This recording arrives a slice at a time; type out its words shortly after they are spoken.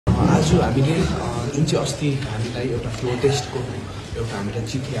आज हामीले जुन चाहिँ अस्ति हामीलाई एउटा फ्लो टेस्टको एउटा हामीलाई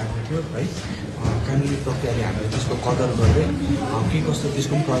चिठी आएको थियो है, कानुनी प्रक्रियाले हामीले त्यसको कदर गर्दै के कस्तो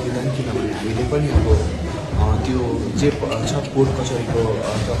त्यसको पनि प्राविधान, किनभने हामीले पनि अब त्यो जे छ कोर्ट कचहरीको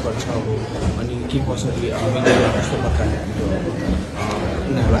तर्फबाट छ अब, अनि के कसरी मिलेर कस्तो प्रकारले हाम्रो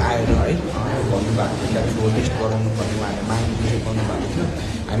उनीहरू आएर है भन्नुभएको थियो फ्लो टेस्ट गराउनु पर्ने उहाँहरूले माग जुन गर्नुभएको थियो।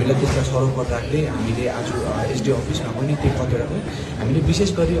 हामीलाई त्यसलाई सरोपर राख्दै हामीले आज एसडिओ अफिसमा पनि त्यो कतिवटा पनि हामीले विशेष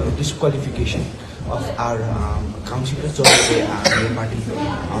गरी डिस्क्वालिफिकेसन अफ आवर काउन्सिलर जसले हाम्रो पार्टी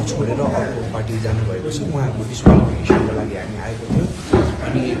छोडेर अर्को पार्टी जानुभएको छ, उहाँहरूको डिस्क्वालिफिकेसनको लागि हामी आएको थियो।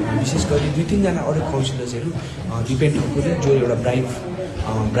 अनि विशेश गरी 2-3जना अरू काउन्सिलर्सहरू डिपेन्ड ठकुरले जो एउटा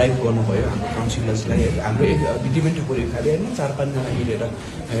ब्राइभ गर्नुभयो हाम्रो काउन्सिलर्सलाई, हाम्रो डिपेन्ड ठकुर खालि होइन 4-5जना मिलेर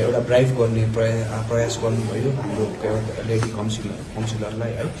एउटा ब्राइभ गर्ने प्रयास गर्नुभयो हाम्रो लेडी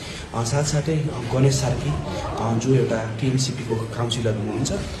काउन्सिलरलाई है। साथसाथै गणेश सार्की जो एउटा टिएमसिपीको काउन्सिलर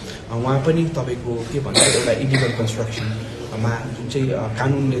हुनुहुन्छ, उहाँ पनि तपाईँको के भन्छ एउटा इलिगल कन्स्ट्रक्सनमा जुन चाहिँ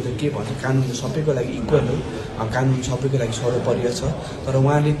कानुनले त के भन्छ, कानुन सबैको लागि इक्वल हो, कानुन सबैको लागि सर्वोपरि छ, तर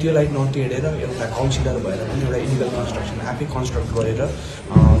उहाँले त्योलाई नटेरेर एउटा काउन्सिलर भएर पनि एउटा इलिगल कन्स्ट्रक्सन आफै कन्स्ट्रक्ट गरेर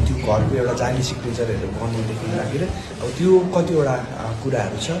त्यो घरको एउटा जाली सिग्नेचरहरू गर्नुदेखि लागेर अब त्यो कतिवटा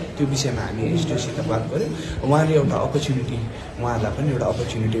कुराहरू छ, त्यो विषयमा हामी एसडिओसित बात गऱ्यौँ। उहाँले एउटा अपर्च्युनिटी, उहाँहरूलाई पनि एउटा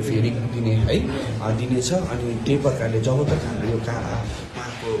अपर्च्युनिटी फेरि दिने है दिनेछ। अनि त्यही प्रकारले जब तक हाम्रो यो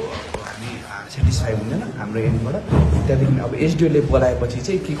उहाँको हामी सेटिस्फाई हुँदैन हाम्रो एन्डबाट, त्यहाँदेखि अब एसडिओले बोलाएपछि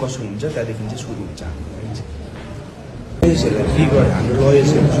चाहिँ के कसो हुन्छ त्यहाँदेखि चाहिँ सुरु हुन्छ लयर्सहरूलाई हाम्रो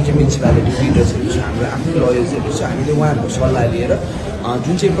लयर्सहरू जुन चाहिँ म्युनिसिपालिटी लिडर्सहरू छ, हाम्रो आफ्नो लयर्सहरू छ, हामीले उहाँहरूको सल्लाह लिएर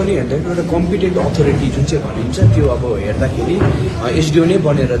जुन चाहिँ पनि हेर्दाखेरि एउटा कम्पिटेन्ट अथोरिटी जुन चाहिँ भनिन्छ त्यो अब हेर्दाखेरि एसडिओ नै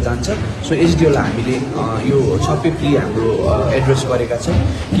बनेर जान्छ। सो एसडिओलाई हामीले यो सबै प्री हाम्रो एड्रेस गरेका छौँ,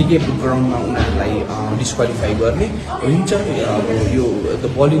 के ग्राउन्डमा उनीहरूलाई डिस्क्वालिफाई गर्ने हुन्छ। अब यो the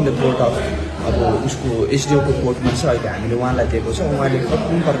ball in the court of अब उसको एसडिओको कोर्टमा छ, अहिले हामीले उहाँलाई दिएको छ। उहाँले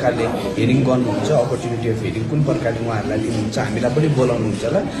कुन प्रकारले हियरिङ गर्नुहुन्छ, अपर्च्युनिटी अफ हियरिङ कुन प्रकारले उहाँहरूलाई दिनुहुन्छ, हामीलाई पनि बोलाउनुहुन्छ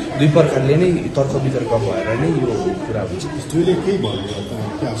होला। दुई प्रकारले नै तर्क वितर्क भएर नै यो कुरा हुन्छ।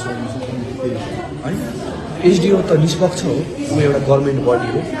 एसडिओ त निष्पक्ष हो, ऊ एउटा गभर्मेन्ट बडी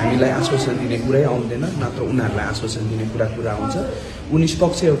हो, हामीलाई आश्वासन दिने कुरै आउँदैन, नत्र उनीहरूलाई आश्वासन दिने कुरा आउँछ। ऊ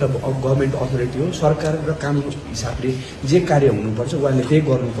निष्पक्ष एउटा गभर्मेन्ट अथोरिटी हो, सरकार र कानुन हिसाबले जे कार्य हुनुपर्छ उहाँले त्यही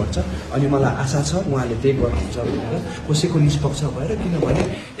गर्नुपर्छ। अनि मलाई आशा छ उहाँले त्यही गर्नुहुन्छ भनेर, कसैको निष्पक्ष भएर, किनभने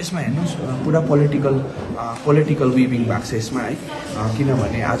यसमा हेर्नुहोस् पुरा पोलिटिकल विभिङ भएको छ यसमा है।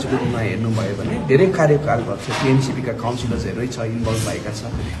 किनभने आजको दिनमा हेर्नुभयो भने धेरै कार्यकाल भएको छ, टिएमसिपीका काउन्सिलर्सहरू छ इन्भल्भ भएका छ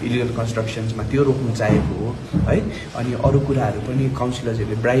इलिगल कन्स्ट्रक्सन्समा, त्यो रोक्नु चाहेको हो है। अनि अरू कुराहरू पनि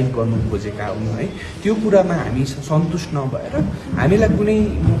काउन्सिलर्सहरूले ब्राइभ गर्नु खोजेका हुन् है। त्यो कुरामा हामी सन्तुष्ट नभएर हामीलाई कुनै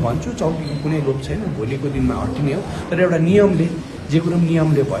म भन्छु चौकीको कुनै लोभ छैन, भोलिको दिनमा हटिने हो, तर एउटा नियमले जे कुरो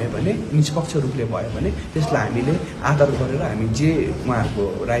नियमले भयो भने, निष्पक्ष रूपले भयो भने त्यसलाई हामीले आदर गरेर हामी जे उहाँहरूको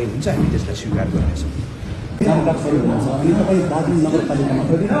राय हुन्छ हामी त्यसलाई स्वीकार गर्नेछौँ। अनि तपाईँ दार्जिलिङ नगरपालिकामा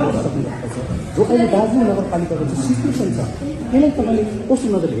पनि सक्नुभएको छ, जो अहिले दार्जिलिङ नगरपालिकाको जो सिचुएसन छ त्यसलाई तपाईँले कस्तो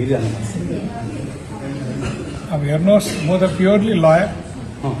नजर हेरिरहनु भएको छ? अब हेर्नुहोस्, म त प्योरली लयर,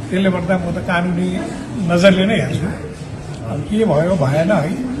 त्यसले गर्दा म त कानुनी नजरले नै हेर्छु। अब के भयो भएन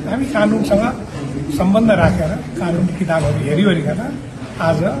है, हामी कानुनसँग सम्बन्ध राखेर कानुनी किताबहरू हेरिवरिकन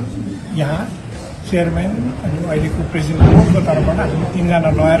आज यहाँ चेयरम्यान अनि अहिलेको प्रेसिडेन्टको तर्फबाट हामी 3जना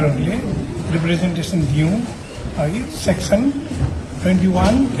लयरहरूले रिप्रेजेन्टेसन दियौँ है। सेक्सन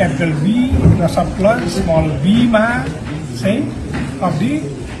 21 क्यापिटल बी र सबक्लज स्मल बीमा चाहिँ of the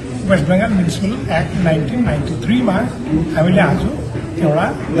west Bengal municipal act 1993 हामीले आज एउटा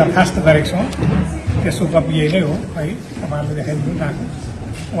दरखास्त गरेका छौँ। त्यसको कपी यही नै हो है, तपाईँहरूले देखाइदिनु भएको,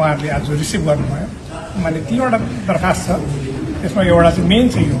 उहाँहरूले आज रिसिभ गर्नुभयो। मैले 3वटा दरखास्त छ, त्यसमा एउटा चाहिँ मेन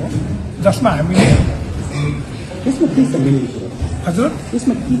चाहिँ यो हो जसमा हामीले हजुर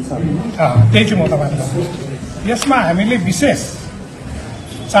त्यसमा के छ त्यही चाहिँ म तपाईँलाई भन्छु। यसमा हामीले विशेष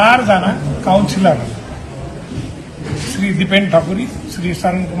 4जना काउन्सिलर श्री दिपेन ठकुरी, श्री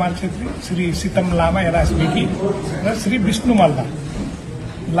शरण कुमार छेत्री, श्री सीतम लामा एरासमेकी र श्री विष्णु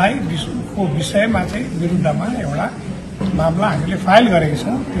मल्ललाई को विषयमा चाहिँ विरुद्धमा एउटा मामला हामीले फाइल गरेका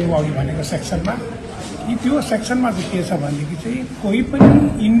छौँ। त्यो अघि भनेको सेक्सनमा कि त्यो सेक्सनमा चाहिँ के छ भनेदेखि चाहिँ कोही पनि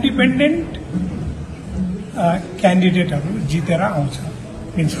इन्डिपेन्डेन्ट क्यान्डिडेटहरू जितेर आउँछ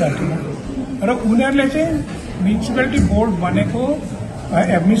म्युनिसिपालिटीमा र उनीहरूले चाहिँ म्युनिसिपालिटी बोर्ड बनेको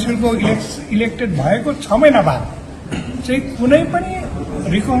म्युनिसिपलको इलेक्टेड भएको 6 महिना बाद चाहिँ कुनै पनि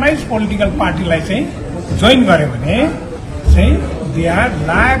रिकगनाइज पोलिटिकल पार्टीलाई चाहिँ जोइन गर्यो भने चाहिँ they are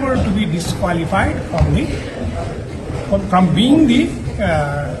liable to be disqualified from being the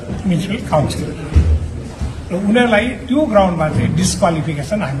municipal council. र उनीहरूलाई त्यो ग्राउन्डमा चाहिँ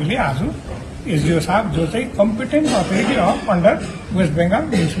डिस्क्वालिफिकेसन हामीले आज एसडिओ साहब जो चाहिँ competent authority of under West Bengal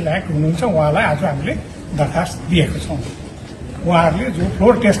municipal act हुनुहुन्छ उहाँलाई आज हामीले दरखास्त दिएको छौँ। उहाँहरूले जो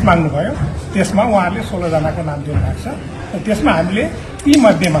फ्लोर टेस्ट माग्नुभयो त्यसमा उहाँहरूले 16 जनाको नाम दिनुभएको छ र त्यसमा हामीले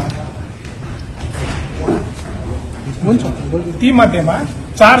ती मध्येमा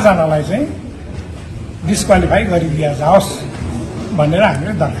 4 जनालाई चाहिँ डिस्क्वालिफाई गरिदिया जाओस् भनेर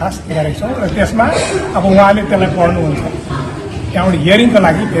हामीले दरखास्त गरेका छौँ र त्यसमा अब उहाँले त्यसलाई पढ्नुहुन्छ। त्यहाँबाट हियरिङको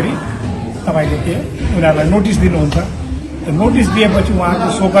लागि फेरि तपाईँले के उनीहरूलाई नोटिस दिनुहुन्छ। त्यो नोटिस दिएपछि उहाँको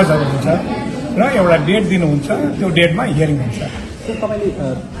सोकजहरू हुन्छ र एउटा डेट दिनुहुन्छ, त्यो डेटमा हियरिङ हुन्छ। तपाईँले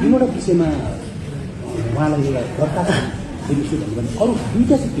 3वटा विषयमा उहाँलाई एउटा दरखास्त दिनुहोस् भने अरू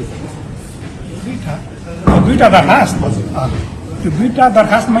 2टा चाहिँ के छ? 2टा दरखास्त। त्यो 2टा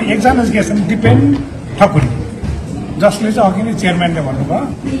दरखास्तमा एकजना के छ डिपेन्ड ठकुरी, जसले चाहिँ अघि नै चेयरम्यानले भन्नुभयो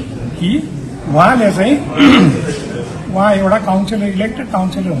कि उहाँले चाहिँ उहाँ एउटा काउन्सिलर इलेक्टेड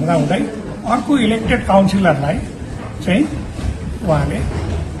काउन्सिलर हुँदाहुँदै अर्को इलेक्टेड काउन्सिलरलाई चाहिँ उहाँले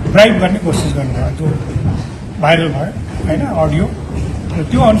ब्राइब गर्ने कोसिस गर्नुभयो, जो भाइरल भयो होइन अडियो, र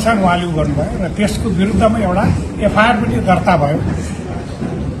त्यो अनुसार उहाँले गर्नुभयो र त्यसको विरुद्धमा एउटा एफआइआर पनि दर्ता भयो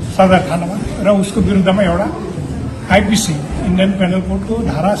सदर थानामा र उसको विरुद्धमा एउटा आइपिसी इन्डियन पेनल कोडको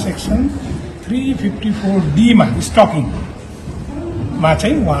धारा सेक्सन 354D मा स्टकिङमा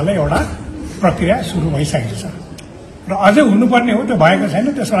चाहिँ उहाँलाई एउटा प्रक्रिया सुरु भइसकेको छ र अझै हुनुपर्ने हो, त्यो भएको छैन।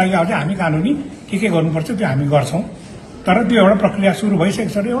 त्यसको लागि अझै हामी कानुनी के गर्नुपर्छ त्यो हामी गर्छौँ, तर त्यो एउटा प्रक्रिया सुरु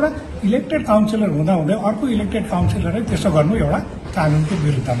भइसकेको छ र एउटा इलेक्टेड काउन्सिलर हुँदाहुँदै अर्को इलेक्टेड काउन्सिलरले त्यसो गर्नु एउटा कानुनको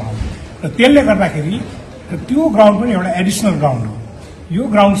विरुद्धमा हो र त्यसले गर्दाखेरि त्यो ग्राउन्ड पनि एउटा एडिसनल ग्राउन्ड हो। यो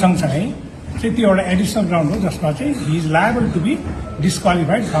ग्राउन्ड सँगसँगै चाहिँ त्यो एउटा एडिसनल ग्राउन्ड हो जसमा चाहिँ he is liable to be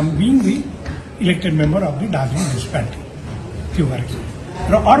disqualified from being the elected member of the Darjeeling municipality, त्यो गरेको छौँ।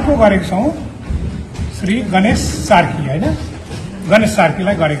 र अर्को गरेको छौँ श्री गणेश सार्की होइन, गणेश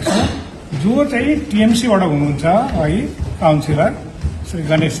सार्कीलाई गरेको छौँ, जो चाहिँ टिएमसीबाट हुनुहुन्छ है काउन्सिलर श्री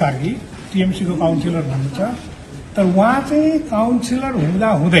गणेश सार्की टिएमसीको काउन्सिलर हुनुहुन्छ। तर उहाँ चाहिँ काउन्सिलर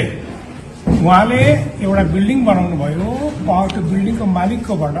हुँदाहुँदै उहाँले एउटा बिल्डिङ बनाउनु भयो, त्यो बिल्डिङको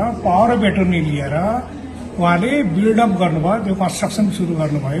मालिककोबाट पावर अफ एटर्नी लिएर उहाँले बिल्डअप गर्नुभयो, त्यो कन्स्ट्रक्सन सुरु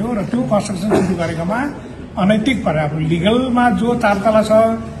गर्नुभयो र त्यो कन्स्ट्रक्सन सुरु गरेकोमा अनैतिक पऱ्यो। अब लिगलमा जो 4 तला छ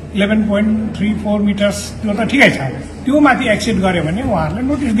 11.34 मिटर्स त्यो त ठिकै छ, त्यो माथि एक्सिड गर्यो भने उहाँहरूले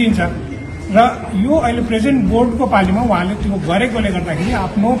नोटिस दिन्छ र यो अहिले प्रेजेन्ट बोर्डको पालीमा उहाँले त्यो गरेकोले गर्दाखेरि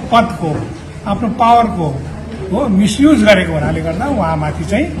आफ्नो पदको आफ्नो पावरको हो मिसयुज गरेको हुनाले गर्दा उहाँमाथि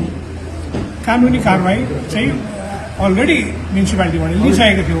चाहिँ कानुनी कारवाही चाहिँ अलरेडी म्युनिसिपालिटीबाट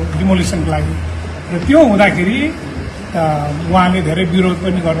लिइसकेको थियो डिमोलिसनको लागि र त्यो हुँदाखेरि उहाँले धेरै विरोध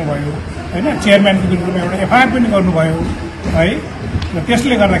पनि गर्नुभयो होइन, चेयरम्यानको विरुद्धमा एउटा एफआइआर पनि गर्नुभयो है। र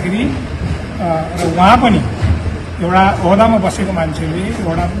त्यसले गर्दाखेरि र उहाँ पनि एउटा ओहदामा बसेको मान्छेले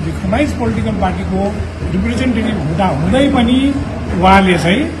एउटा रिकगनाइज पोलिटिकल पार्टीको रिप्रेजेन्टेटिभ हुँदै पनि उहाँले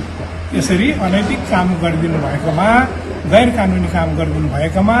चाहिँ यसरी अनैतिक काम गरिदिनु भएकोमा, गैर कानुनी काम गरिदिनु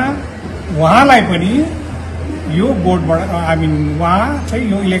भएकोमा उहाँलाई पनि यो बोर्डबाट उहाँ चाहिँ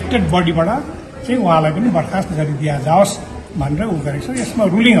यो इलेक्टेड बडीबाट चाहिँ उहाँलाई पनि बर्खास्त गरिदिया जाओस् भनेर उ गरेको छ। यसमा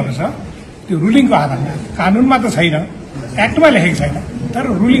रुलिङहरू छ, त्यो रुलिङको आधारमा, कानुनमा त छैन, एक्टमा लेखेको छैन, तर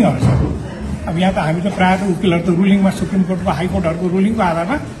रुलिङहरू छ। अब यहाँ त हामी त प्रायः त वकिलहरू त रुलिङमा सुप्रिम कोर्टको हाइकोर्टहरूको रुलिङको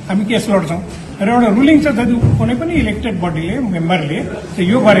आधारमा हामी केस लड्छौँ र एउटा रुलिङ छ जति कुनै पनि इलेक्टेड बडीले मेम्बरले चाहिँ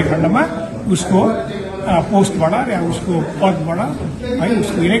यो गरेको खण्डमा उसको पोस्टबाट या उसको पदबाट है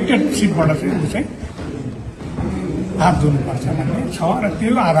उसको इलेक्टेड सिटबाट चाहिँ ऊ चाहिँ हात धुनुपर्छ भन्ने छ र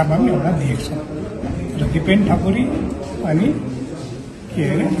त्यो आधारमा पनि एउटा दिएको छ र दिपेन ठकुरी अनि के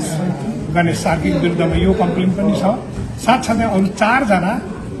अरे गणेश सार्कीको विरुद्धमा यो कम्प्लेन पनि छ। साथसाथै अरू 4 जना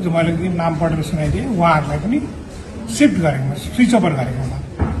जो मैले नाम पढेर सुनाइदिएँ उहाँहरूलाई पनि सिफ्ट गरेकोमा, स्विच ओभर गरेकोमा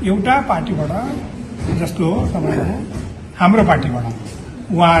एउटा पार्टीबाट जस्तो तपाईँको हाम्रो पार्टीबाट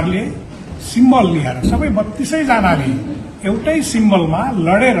उहाँहरूले सिम्बल लिएर सबै 32 जनाले एउटै सिम्बलमा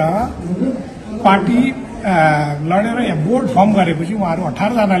लडेर पार्टी लडेर यहाँ बोर्ड फर्म गरेपछि उहाँहरू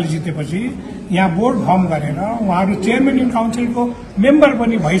 18 जनाले जितेपछि यहाँ बोर्ड फर्म गरेर उहाँहरू चेयरम्यान इन काउन्सिलको मेम्बर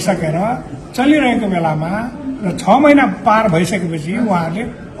पनि भइसकेर चलिरहेको बेलामा र 6 महिना पार भइसकेपछि उहाँहरूले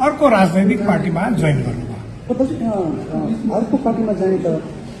अर्को राजनैतिक पार्टीमा जोइन गर्नुभयो। अर्को पार्टीमा जाने त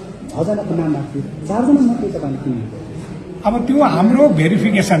 6 जनाको नाम राख्थ्यो, 4 जना मात्रै तपाईँले अब त्यो हाम्रो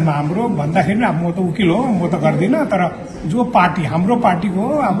भेरिफिकेसनमा हाम्रो भन्दाखेरि अब म त वकिल हो, म त गर्दिनँ, तर जो पार्टी हाम्रो पार्टीको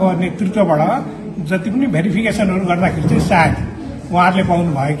अब नेतृत्वबाट जति पनि भेरिफिकेसनहरू गर्दाखेरि चाहिँ सायद उहाँहरूले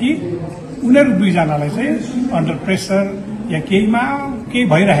पाउनुभयो कि उनीहरू 2 जनालाई चाहिँ अन्डर प्रेसर या केहीमा केही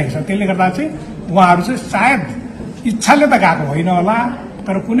भइरहेको छ, त्यसले गर्दा चाहिँ उहाँहरू चाहिँ सायद इच्छाले त गएको होइन होला,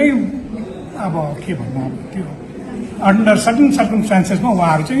 तर कुनै अब के भन्नु अब त्यो अन्डर सर्टन सर्कमस्टान्सेसमा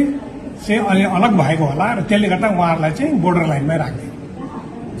उहाँहरू चाहिँ अलि अलग भएको होला र त्यसले गर्दा उहाँहरूलाई चाहिँ बोर्डर लाइनमै राख्दै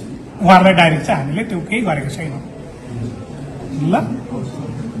उहाँहरूलाई डाइरेक्ट चाहिँ हामीले त्यो केही गरेको छैनौँ ल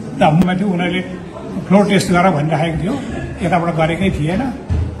त माथि उनीहरूले फ्लोर टेस्ट गर भनिराखेको थियो यताबाट गरेकै थिएन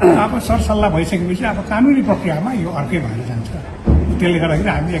अब सरसल्लाह भइसकेपछि अब कानुनी प्रक्रियामा यो अर्कै भएर जान्छ त्यसले गर्दाखेरि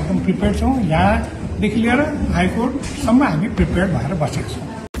हामी एकदम प्रिपेयर्ड छौँ यहाँदेखि लिएर हाइकोर्टसम्म हामी प्रिपेयर्ड भएर बसेका छौँ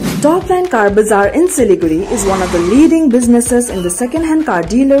Topline Car Bazaar in Siliguri is one of the leading businesses in the second-hand car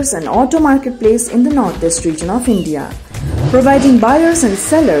dealers and auto marketplace in the northeast region of India, providing buyers and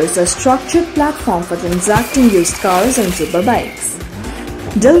sellers a structured platform for transacting used cars and super bikes.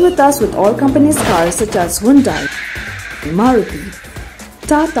 Deal with us with all companies' cars such as Hyundai, Maruti,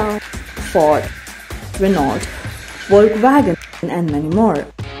 Tata, Ford, Renault, Volkswagen and many more.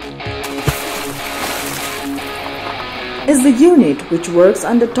 Is the unit which works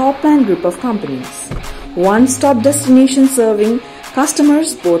under Topline Group of companies. One-stop destination serving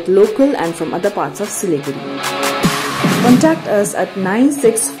customers both local and from other parts of Siliguri. Contact us at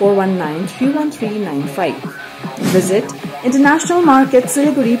 9641931395. Visit International Market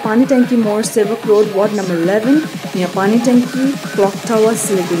Siliguri, Panitanki More, Sevak Road, Ward number 11 near Panitanki Clock Tower,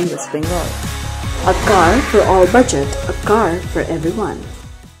 Siliguri, West Bengal. A car for all budget, a car for everyone.